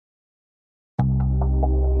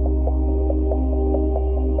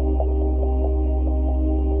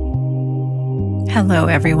Hello,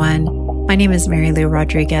 everyone. My name is Mary Lou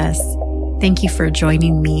Rodriguez. Thank you for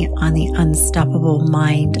joining me on the Unstoppable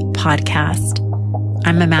Mind podcast.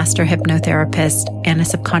 I'm a master hypnotherapist and a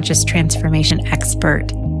subconscious transformation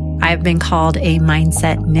expert. I've been called a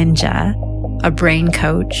mindset ninja, a brain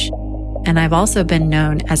coach, and I've also been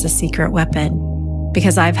known as a secret weapon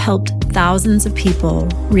because I've helped thousands of people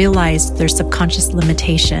realize their subconscious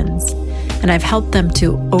limitations, and I've helped them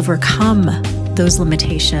to overcome those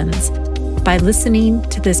limitations. By listening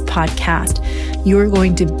to this podcast, you are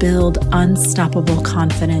going to build unstoppable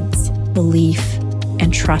confidence, belief,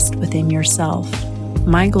 and trust within yourself.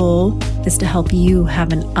 My goal is to help you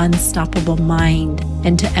have an unstoppable mind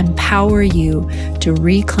and to empower you to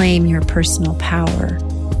reclaim your personal power.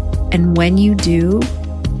 And when you do,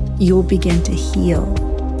 you'll begin to heal,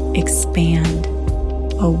 expand,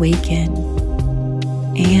 awaken,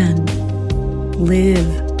 and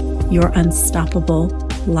live your unstoppable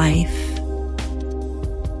life.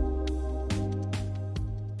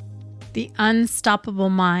 The Unstoppable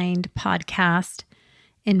Mind podcast,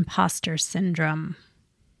 Imposter Syndrome.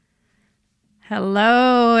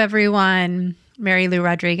 Hello, everyone. Mary Lou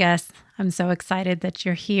Rodriguez. I'm so excited that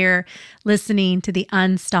you're here listening to the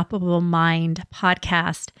Unstoppable Mind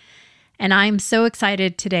podcast. And I'm so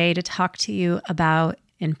excited today to talk to you about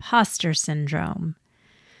imposter syndrome.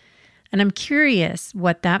 And I'm curious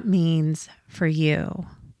what that means for you.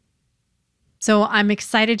 So I'm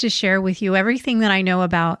excited to share with you everything that I know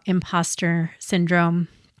about imposter syndrome,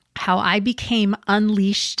 how I became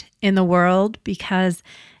unleashed in the world because,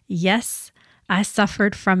 yes, I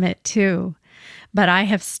suffered from it too, but I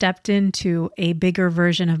have stepped into a bigger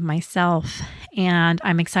version of myself, and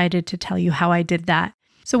I'm excited to tell you how I did that.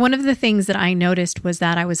 So one of the things that I noticed was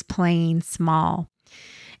that I was playing small.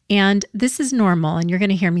 And this is normal, and you're going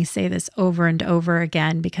to hear me say this over and over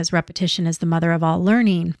again because repetition is the mother of all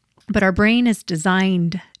learning. But our brain is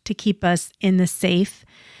designed to keep us in the safe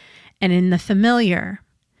and in the familiar.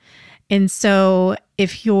 And so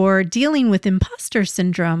if you're dealing with imposter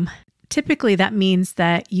syndrome, typically that means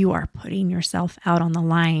that you are putting yourself out on the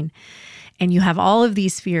line and you have all of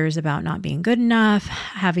these fears about not being good enough,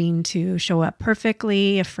 having to show up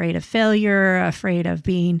perfectly, afraid of failure, afraid of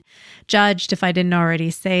being judged, if I didn't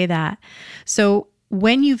already say that. So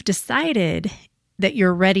when you've decided that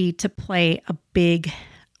you're ready to play a big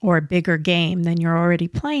or a bigger game than you're already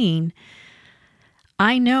playing,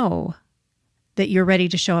 I know that you're ready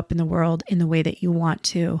to show up in the world in the way that you want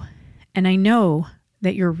to. And I know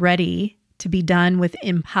that you're ready to be done with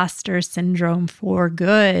imposter syndrome for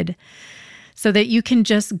good so that you can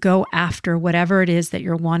just go after whatever it is that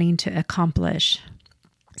you're wanting to accomplish.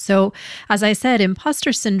 So, as I said,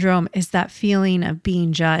 imposter syndrome is that feeling of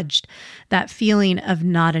being judged, that feeling of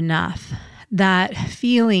not enough, that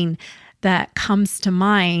feeling that comes to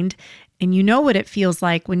mind, and you know what it feels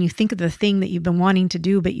like when you think of the thing that you've been wanting to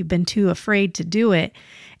do, but you've been too afraid to do it,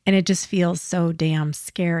 and it just feels so damn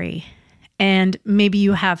scary. And maybe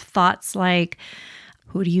you have thoughts like,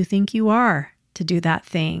 who do you think you are to do that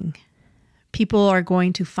thing? People are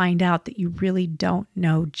going to find out that you really don't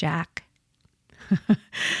know jack,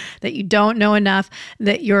 that you don't know enough,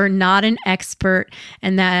 that you're not an expert,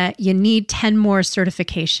 and that you need 10 more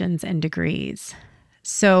certifications and degrees.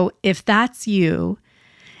 So if that's you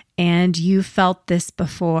and you felt this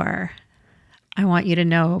before, I want you to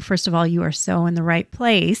know, first of all, you are so in the right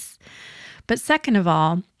place. But second of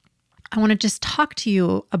all, I want to just talk to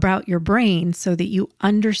you about your brain so that you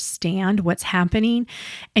understand what's happening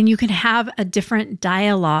and you can have a different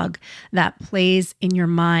dialogue that plays in your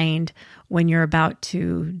mind when you're about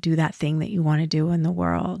to do that thing that you want to do in the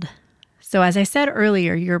world. So as I said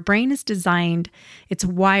earlier, your brain is designed, it's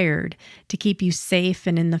wired to keep you safe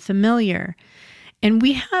and in the familiar. And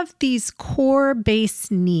we have these core base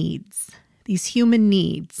needs, these human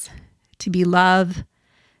needs, to be loved,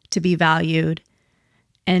 to be valued,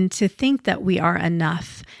 and to think that we are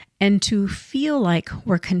enough, and to feel like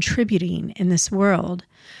we're contributing in this world.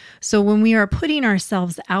 So when we are putting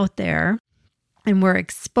ourselves out there and we're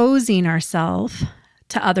exposing ourselves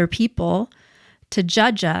to other people to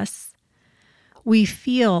judge us, we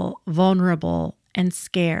feel vulnerable and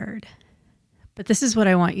scared. But this is what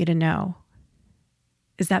I want you to know,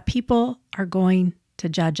 is that people are going to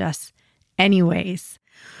judge us anyways,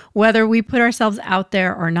 whether we put ourselves out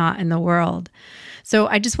there or not in the world. So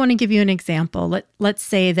I just want to give you an example. Let's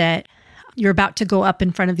say that you're about to go up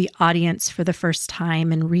in front of the audience for the first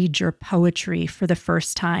time and read your poetry for the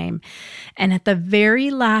first time. And at the very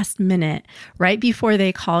last minute, right before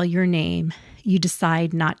they call your name, you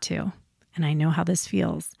decide not to. And I know how this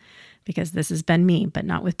feels because this has been me, but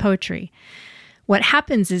not with poetry. What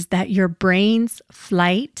happens is that your brain's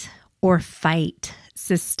flight or fight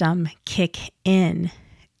system kick in.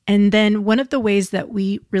 And then one of the ways that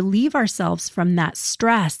we relieve ourselves from that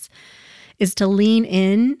stress is to lean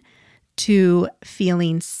in to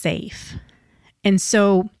feeling safe. And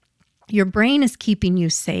so your brain is keeping you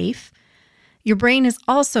safe. Your brain is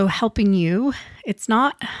also helping you. It's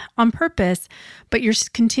not on purpose, but you're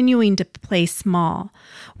continuing to play small,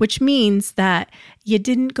 which means that you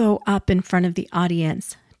didn't go up in front of the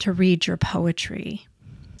audience to read your poetry.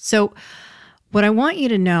 So what I want you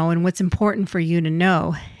to know, and what's important for you to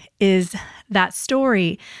know, is that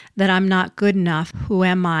story that I'm not good enough, who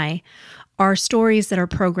am I, are stories that are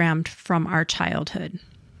programmed from our childhood.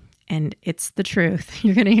 And it's the truth.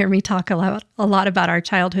 You're going to hear me talk a lot about our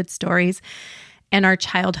childhood stories and our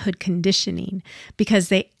childhood conditioning, because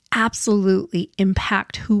they absolutely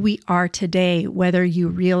impact who we are today, whether you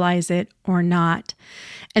realize it or not.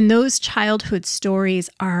 And those childhood stories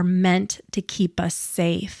are meant to keep us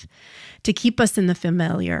safe, to keep us in the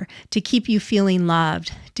familiar, to keep you feeling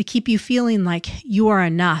loved, to keep you feeling like you are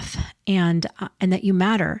enough and that you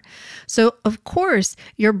matter. So, of course,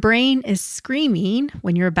 your brain is screaming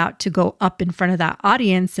when you're about to go up in front of that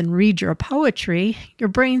audience and read your poetry. Your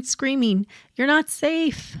brain's screaming, "You're not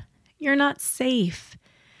safe. You're not safe."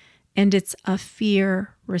 And it's a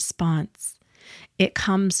fear response. It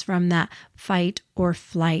comes from that fight or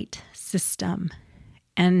flight system.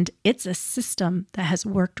 And it's a system that has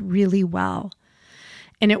worked really well.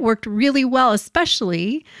 And it worked really well,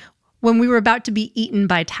 especially when we were about to be eaten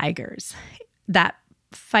by tigers. That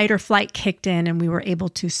fight or flight kicked in and we were able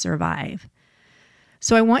to survive.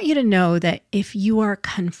 So I want you to know that if you are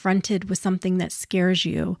confronted with something that scares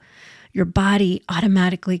you, your body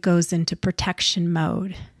automatically goes into protection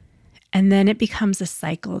mode. And then it becomes a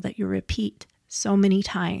cycle that you repeat so many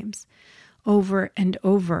times, over and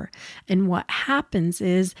over. And what happens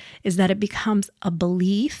is that it becomes a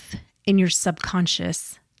belief in your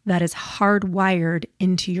subconscious that is hardwired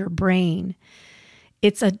into your brain.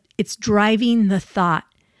 It's driving the thought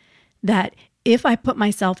that if I put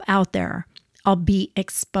myself out there, I'll be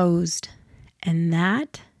exposed. And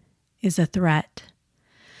that is a threat.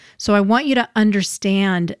 So I want you to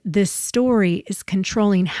understand this story is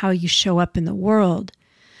controlling how you show up in the world.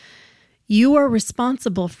 You are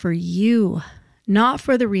responsible for you, not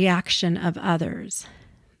for the reaction of others.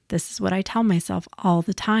 This is what I tell myself all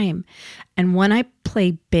the time. And when I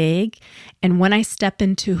play big and when I step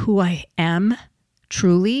into who I am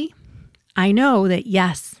truly, I know that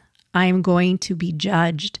yes, I am going to be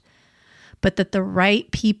judged, but that the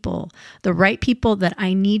right people that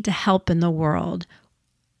I need to help in the world,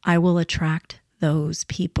 I will attract those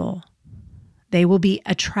people. They will be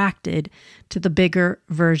attracted to the bigger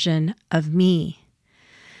version of me.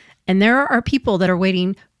 And there are people that are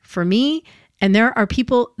waiting for me, and there are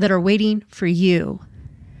people that are waiting for you.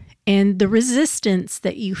 And the resistance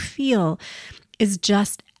that you feel is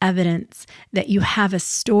just evidence that you have a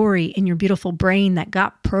story in your beautiful brain that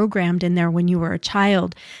got programmed in there when you were a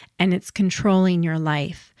child, and it's controlling your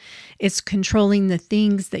life. It's controlling the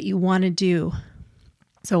things that you want to do.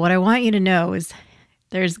 So what I want you to know is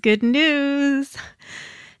there's good news.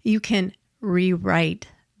 You can rewrite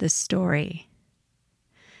the story.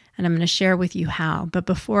 And I'm going to share with you how. But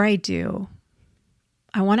before I do,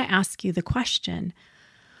 I want to ask you the question,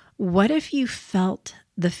 what if you felt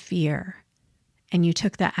the fear and you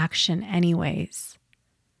took the action anyways?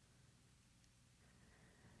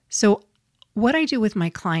 So what I do with my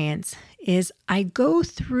clients is I go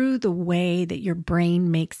through the way that your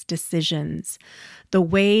brain makes decisions, the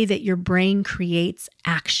way that your brain creates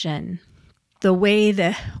action, the way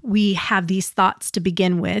that we have these thoughts to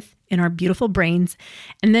begin with in our beautiful brains,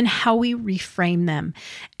 and then how we reframe them.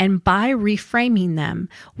 And by reframing them,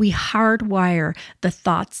 we hardwire the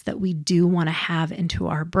thoughts that we do want to have into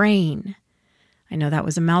our brain. I know that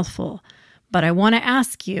was a mouthful, but I want to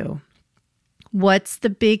ask you, what's the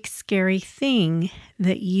big scary thing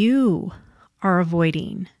that you are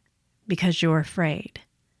avoiding because you're afraid?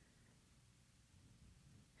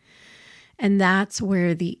 And that's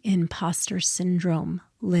where the imposter syndrome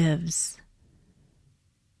lives.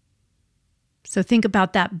 So think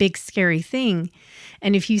about that big scary thing.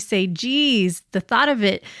 And if you say, geez, the thought of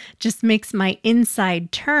it just makes my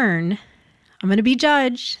inside turn, I'm going to be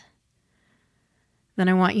judged, then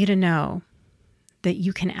I want you to know that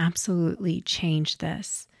you can absolutely change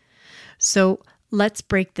this. So let's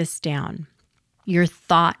break this down. Your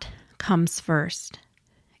thought comes first.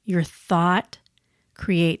 Your thought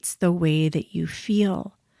creates the way that you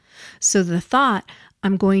feel. So the thought,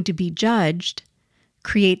 I'm going to be judged,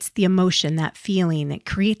 creates the emotion, that feeling. It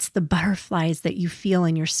creates the butterflies that you feel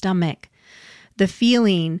in your stomach. the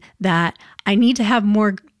feeling that I need to have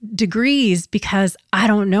more degrees because I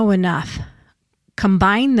don't know enough.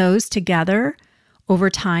 Combine those together over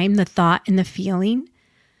time, the thought and the feeling.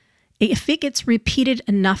 If it gets repeated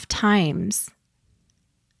enough times,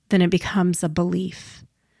 then it becomes a belief.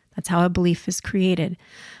 That's how a belief is created.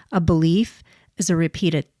 A belief is a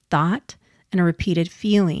repeated thought and a repeated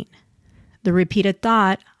feeling. The repeated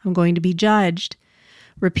thought, I'm going to be judged,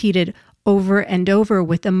 repeated over and over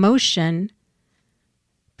with emotion,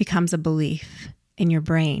 becomes a belief in your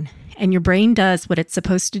brain. And your brain does what it's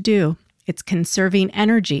supposed to do. It's conserving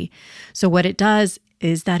energy. So what it does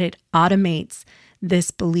is that it automates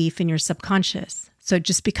this belief in your subconscious. So it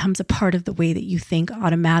just becomes a part of the way that you think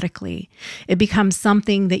automatically. It becomes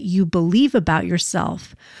something that you believe about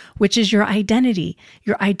yourself, which is your identity.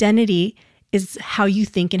 Your identity is how you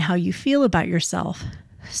think and how you feel about yourself.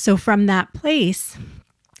 So from that place,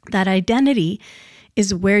 that identity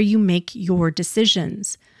is where you make your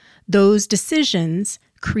decisions. Those decisions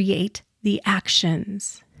create the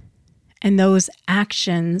actions, and those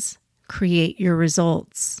actions create your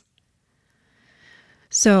results.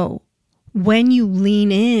 So when you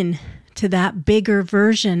lean in to that bigger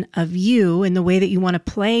version of you and the way that you want to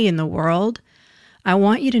play in the world, I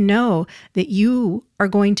want you to know that you are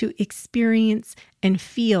going to experience and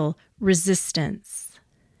feel resistance.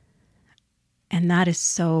 And that is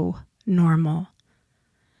so normal.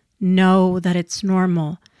 Know that it's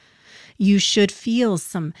normal. You should feel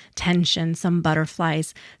some tension, some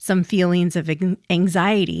butterflies, some feelings of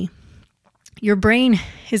anxiety. Your brain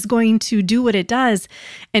is going to do what it does,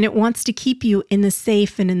 and it wants to keep you in the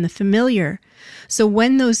safe and in the familiar. So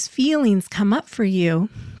when those feelings come up for you,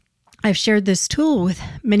 I've shared this tool with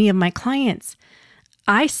many of my clients.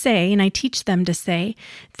 I say, and I teach them to say,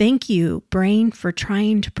 thank you, brain, for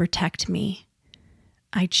trying to protect me.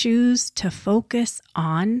 I choose to focus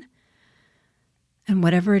on, and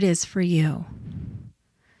whatever it is for you.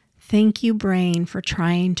 Thank you, brain, for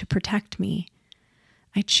trying to protect me.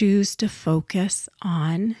 I choose to focus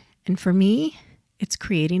on, and for me, it's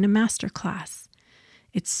creating a masterclass.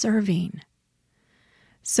 It's serving.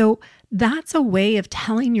 So that's a way of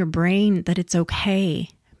telling your brain that it's okay,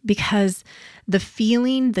 because the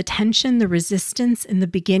feeling, the tension, the resistance in the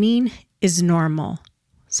beginning is normal.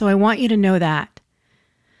 So I want you to know that.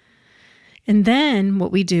 And then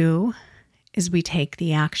what we do is we take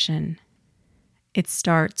the action. It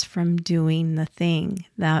starts from doing the thing,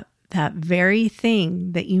 that very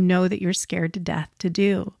thing that you know that you're scared to death to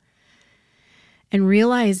do. And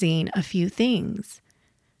realizing a few things.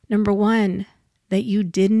 Number one, that you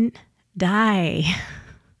didn't die.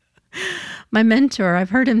 My mentor, I've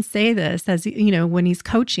heard him say this as, when he's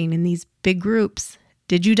coaching in these big groups.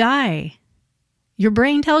 Did you die? Your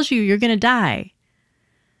brain tells you you're going to die,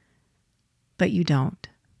 but you don't.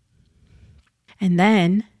 And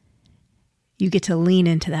then you get to lean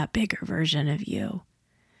into that bigger version of you.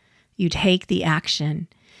 You take the action,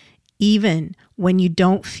 even when you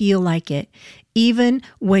don't feel like it, even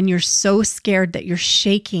when you're so scared that you're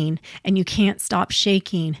shaking and you can't stop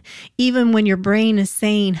shaking, even when your brain is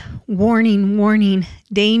saying, warning, warning,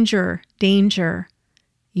 danger, danger,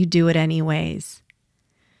 you do it anyways.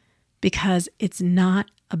 Because it's not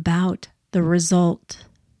about the result.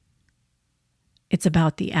 It's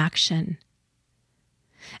about the action.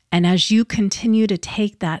 And as you continue to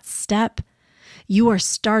take that step, you are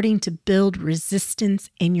starting to build resistance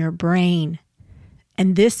in your brain.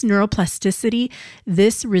 And this neuroplasticity,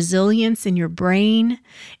 this resilience in your brain,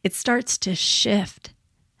 it starts to shift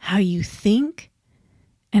how you think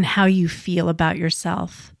and how you feel about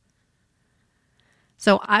yourself.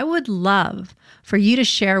 So I would love for you to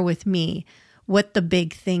share with me what the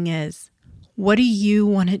big thing is. What do you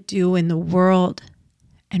want to do in the world?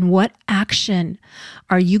 And what action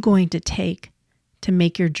are you going to take to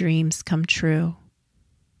make your dreams come true?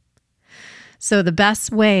 So the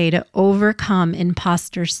best way to overcome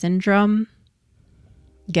imposter syndrome,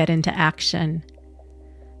 get into action,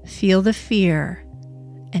 feel the fear,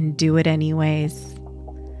 and do it anyways.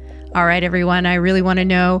 All right, everyone, I really want to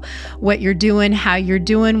know what you're doing, how you're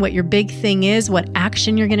doing, what your big thing is, what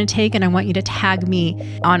action you're going to take. And I want you to tag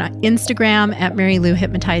me on Instagram at Mary Lou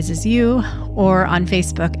Hypnotizes You or on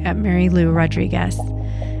Facebook at Mary Lou Rodriguez.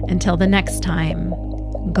 Until the next time,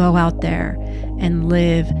 go out there and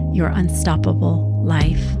live your unstoppable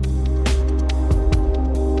life.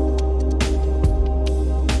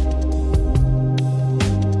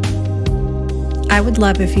 I would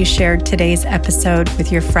love if you shared today's episode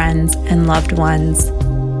with your friends and loved ones.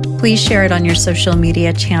 Please share it on your social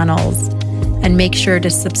media channels and make sure to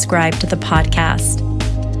subscribe to the podcast.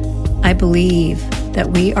 I believe that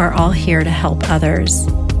we are all here to help others.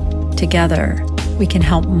 Together, we can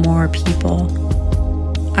help more people.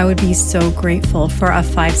 I would be so grateful for a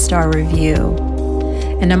 5-star review.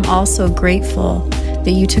 And I'm also grateful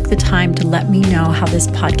that you took the time to let me know how this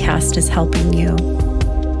podcast is helping you.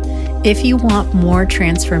 If you want more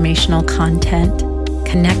transformational content,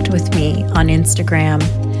 connect with me on Instagram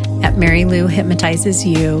at Mary Lou Hypnotizes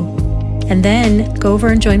You, and then go over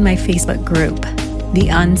and join my Facebook group, The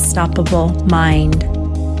Unstoppable Mind.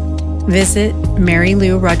 Visit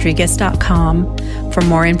MaryLouRodriguez.com for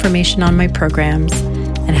more information on my programs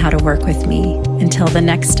and how to work with me. Until the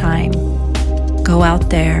next time, go out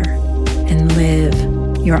there and live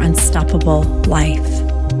your unstoppable life.